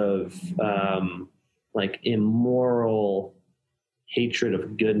sort of like immoral hatred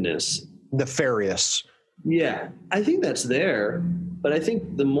of goodness. Nefarious. Yeah, I think that's there. But I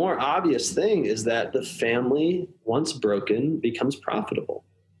think the more obvious thing is that the family, once broken, becomes profitable.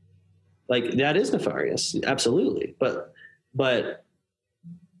 Like that is nefarious, absolutely. But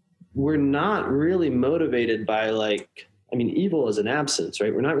we're not really motivated by like, I mean, evil is an absence,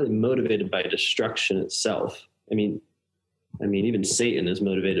 right? We're not really motivated by destruction itself. I mean, even Satan is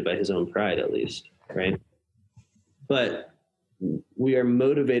motivated by his own pride, at least, right? But we are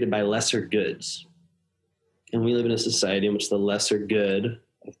motivated by lesser goods. And we live in a society in which the lesser good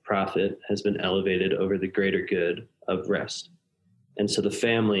of profit has been elevated over the greater good of rest. And so the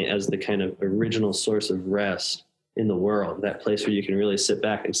family as the kind of original source of rest in the world, that place where you can really sit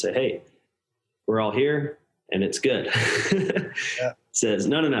back and say, hey, we're all here and it's good. Yeah. Says,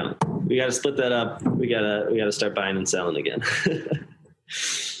 no, we got to split that up. We got to start buying and selling again.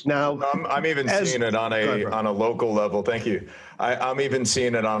 Now, I'm even seeing it on a local level. Thank you. I'm even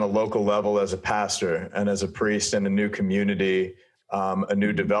seeing it on a local level as a pastor and as a priest in a new community, a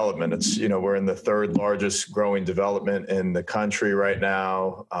new development. It's, you know, we're in the third largest growing development in the country right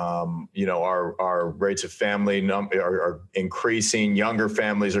now. You know, our rates of family are increasing. Younger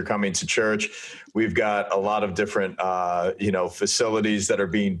families are coming to church. We've got a lot of different, you know, facilities that are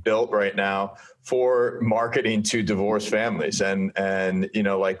being built right now for marketing to divorced families and, you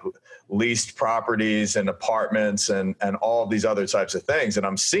know, like leased properties and apartments and all of these other types of things. And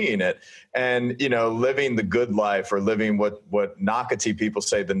I'm seeing it and, you know, living the good life or living what Nocatee people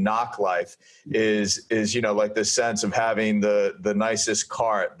say, the knock life is, you know, like this sense of having the nicest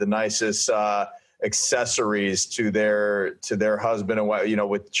cart, the nicest, accessories to their husband and wife, you know,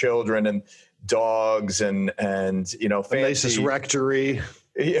 with children and dogs and, you know, fancy, the nicest rectory.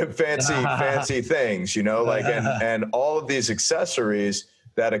 Yeah, fancy things, you know, like, and all of these accessories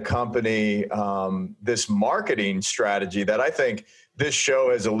that accompany this marketing strategy that I think this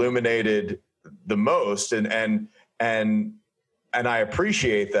show has illuminated the most. And I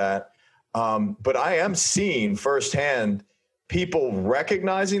appreciate that. But I am seeing firsthand people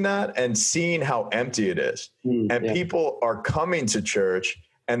recognizing that and seeing how empty it is. People are coming to church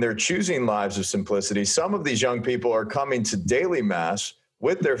and they're choosing lives of simplicity. Some of these young people are coming to daily mass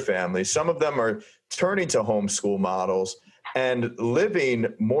with their families. Some of them are turning to homeschool models and living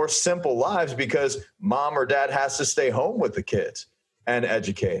more simple lives because mom or dad has to stay home with the kids and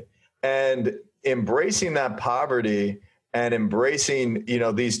educate. And embracing that poverty and embracing, you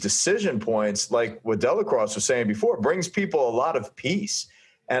know, these decision points, like what Delacroix was saying before, brings people a lot of peace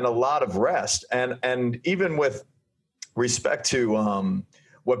and a lot of rest. And even with respect to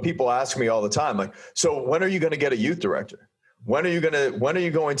what people ask me all the time, like, so when are you going to get a youth director? When are you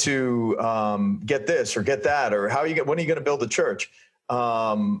going to get this or get that? Or when are you going to build a church?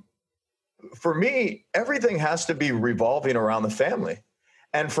 For me, everything has to be revolving around the family.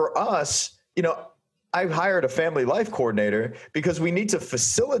 And for us, you know, I've hired a family life coordinator because we need to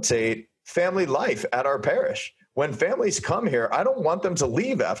facilitate family life at our parish. When families come here, I don't want them to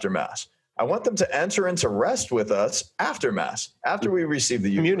leave after Mass. I want them to enter into rest with us after Mass, after we receive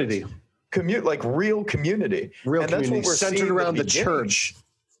the community. Like real community. Real and community that's what we're centered around the church.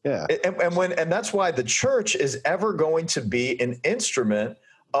 Yeah. And that's why the church is ever going to be an instrument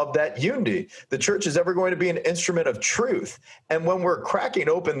of that unity. The church is ever going to be an instrument of truth. And when we're cracking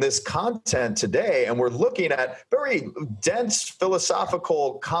open this content today and we're looking at very dense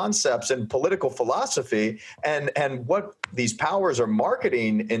philosophical concepts and political philosophy and what these powers are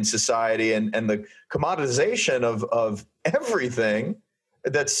marketing in society and the commoditization of everything,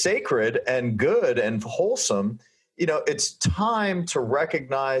 that's sacred and good and wholesome, it's time to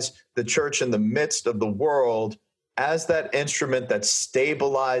recognize the church in the midst of the world as that instrument that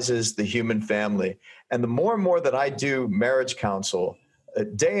stabilizes the human family. And the more and more that I do marriage counsel,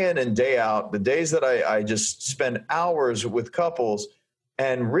 day in and day out, the days that I just spend hours with couples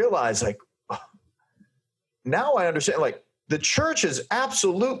and realize, like, now I understand, like, the church is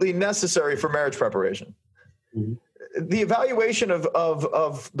absolutely necessary for marriage preparation. Mm-hmm. The evaluation of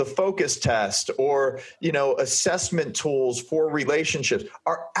the focus test or, assessment tools for relationships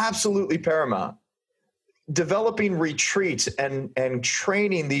are absolutely paramount. Developing retreats and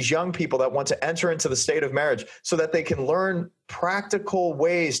training these young people that want to enter into the state of marriage so that they can learn practical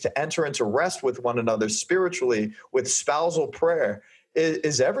ways to enter into rest with one another spiritually with spousal prayer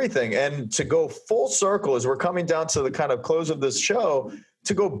is everything. And to go full circle as we're coming down to the kind of close of this show,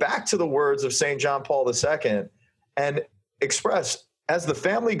 to go back to the words of St. John Paul II and express, as the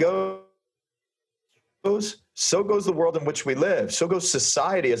family goes, so goes the world in which we live. So goes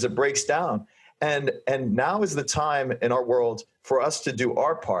society as it breaks down. And now is the time in our world for us to do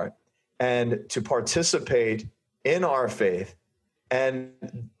our part and to participate in our faith. And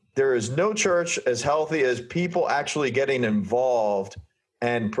there is no church as healthy as people actually getting involved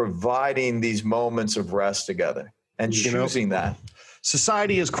and providing these moments of rest together and choosing that.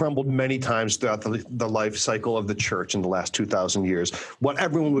 Society has crumbled many times throughout the life cycle of the church in the last 2,000 years. What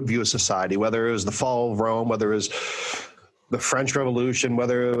everyone would view as society, whether it was the fall of Rome, whether it was the French Revolution,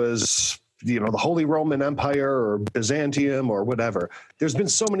 whether it was the Holy Roman Empire or Byzantium or whatever. There's been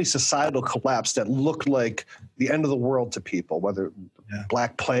so many societal collapse that look like the end of the world to people, whether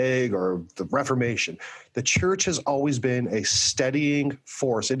Black Plague or the Reformation. The church has always been a steadying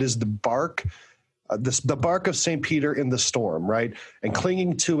force. It is the bark of St. Peter in the storm, right? And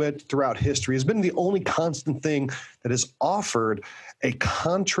clinging to it throughout history has been the only constant thing that has offered a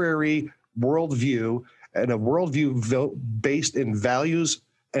contrary worldview and a worldview based in values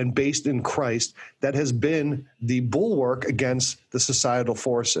and based in Christ that has been the bulwark against the societal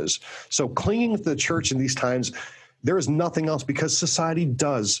forces. So clinging to the church in these times, there is nothing else, because society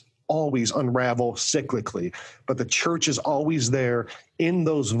does always unravel cyclically, but the church is always there in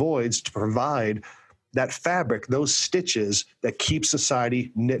those voids to provide that fabric, those stitches that keep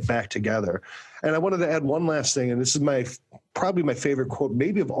society knit back together. And I wanted to add one last thing, and this is probably my favorite quote,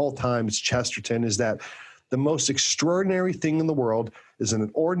 maybe of all time. It's Chesterton, is that the most extraordinary thing in the world is an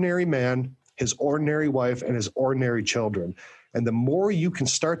ordinary man, his ordinary wife, and his ordinary children. And the more you can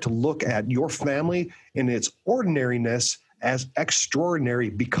start to look at your family in its ordinariness as extraordinary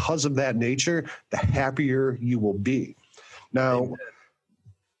because of that nature, the happier you will be. Now,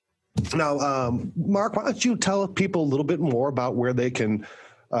 Mark, why don't you tell people a little bit more about where they can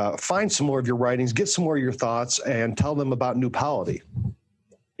find some more of your writings, get some more of your thoughts, and tell them about New Polity.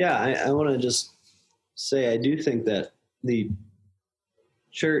 Yeah, I want to just say I do think that the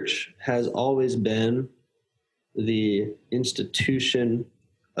church has always been the institution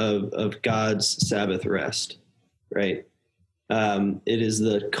of God's Sabbath rest, right? It is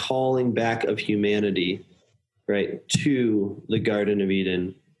the calling back of humanity, right, to the Garden of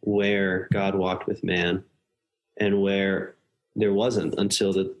Eden, where God walked with man and where there wasn't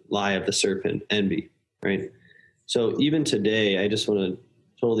until the lie of the serpent, envy, right? So even today, I just want to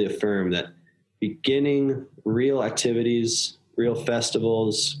totally affirm that beginning real activities, real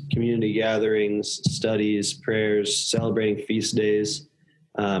festivals, community gatherings, studies, prayers, celebrating feast days,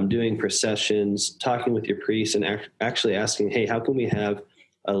 doing processions, talking with your priest, and actually asking, hey, how can we have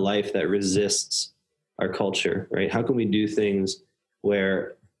a life that resists our culture, right? How can we do things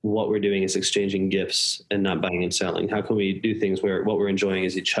where what we're doing is exchanging gifts and not buying and selling? How can we do things where what we're enjoying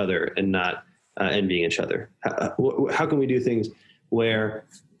is each other and not envying each other? How can we do things where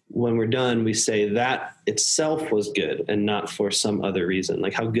when we're done, we say that itself was good and not for some other reason,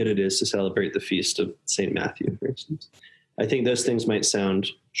 like how good it is to celebrate the feast of St. Matthew, for instance. I think those things might sound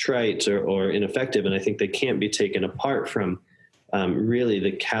trite or ineffective, and I think they can't be taken apart from really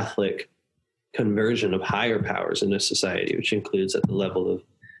the Catholic conversion of higher powers in a society, which includes at the level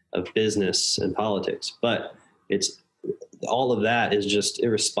of business and politics. But it's all of that is just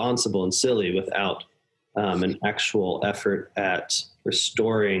irresponsible and silly without an actual effort at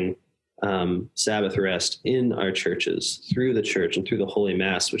restoring Sabbath rest in our churches through the church and through the Holy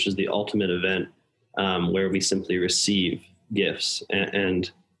Mass, which is the ultimate event where we simply receive gifts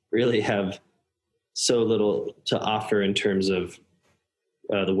and really have so little to offer in terms of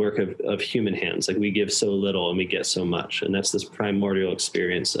the work of human hands. Like we give so little and we get so much. And that's this primordial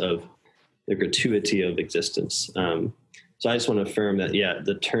experience of the gratuity of existence. So I just want to affirm that,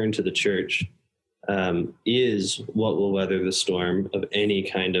 the turn to the church is what will weather the storm of any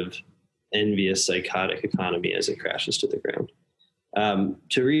kind of envious, psychotic economy as it crashes to the ground.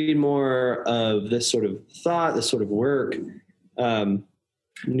 To read more of this sort of thought, this sort of work,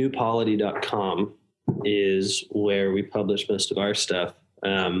 newpolity.com is where we publish most of our stuff.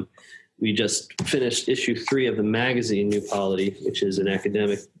 We just finished issue 3 of the magazine New Polity, which is an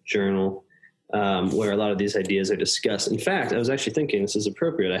academic journal where a lot of these ideas are discussed. In fact, I was actually thinking this is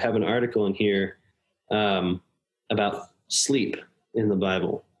appropriate. I have an article in here about sleep in the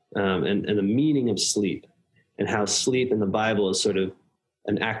Bible and the meaning of sleep and how sleep in the Bible is sort of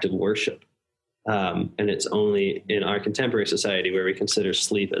an act of worship. And it's only in our contemporary society where we consider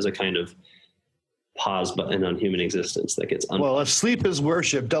sleep as a kind of pause button on human existence that gets well, if sleep is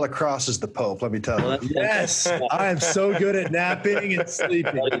worship, Delacroix is the Pope, let me tell you. Yes, I am so good at napping and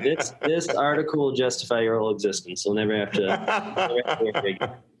sleeping. This article will justify your whole existence. You'll never have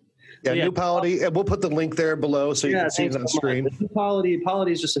to. Yeah, New Polity, and we'll put the link there below so you can see it on screen. Polity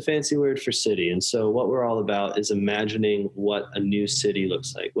is just a fancy word for city. And so what we're all about is imagining what a new city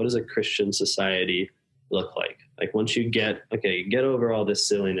looks like. What does a Christian society look like? Like once you get over all this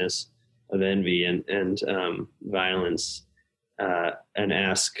silliness of envy and violence and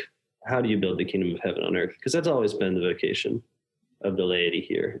ask, how do you build the kingdom of heaven on earth? Because that's always been the vocation of the laity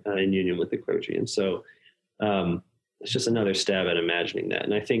here in union with the clergy. And so it's just another stab at imagining that.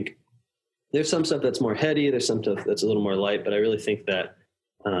 And I think there's some stuff that's more heady. There's some stuff that's a little more light, but I really think that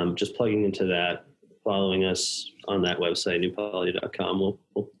just plugging into that, following us on that website, newpolity.com, we'll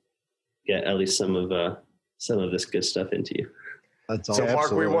get at least some of this good stuff into you. That's so, Mark,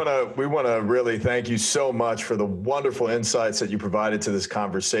 absolutely. we want to really thank you so much for the wonderful insights that you provided to this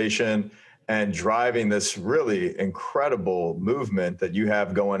conversation and driving this really incredible movement that you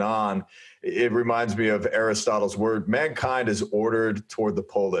have going on. It reminds me of Aristotle's word, mankind is ordered toward the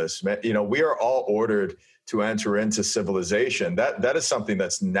polis. You know, we are all ordered to enter into civilization. That is something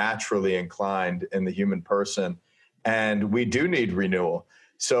that's naturally inclined in the human person. And we do need renewal.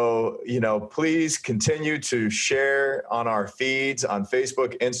 So, you know, please continue to share on our feeds on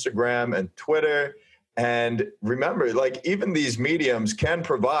Facebook, Instagram, and Twitter. And remember, like, even these mediums can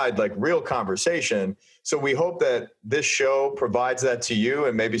provide like real conversation. So we hope that this show provides that to you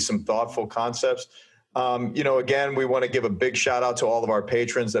and maybe some thoughtful concepts. You know, again, we want to give a big shout out to all of our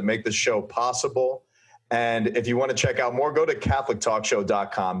patrons that make this show possible. And if you want to check out more, go to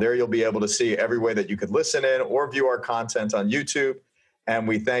CatholicTalkShow.com. There you'll be able to see every way that you could listen in or view our content on YouTube. And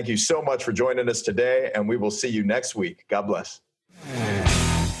we thank you so much for joining us today, and we will see you next week. God bless.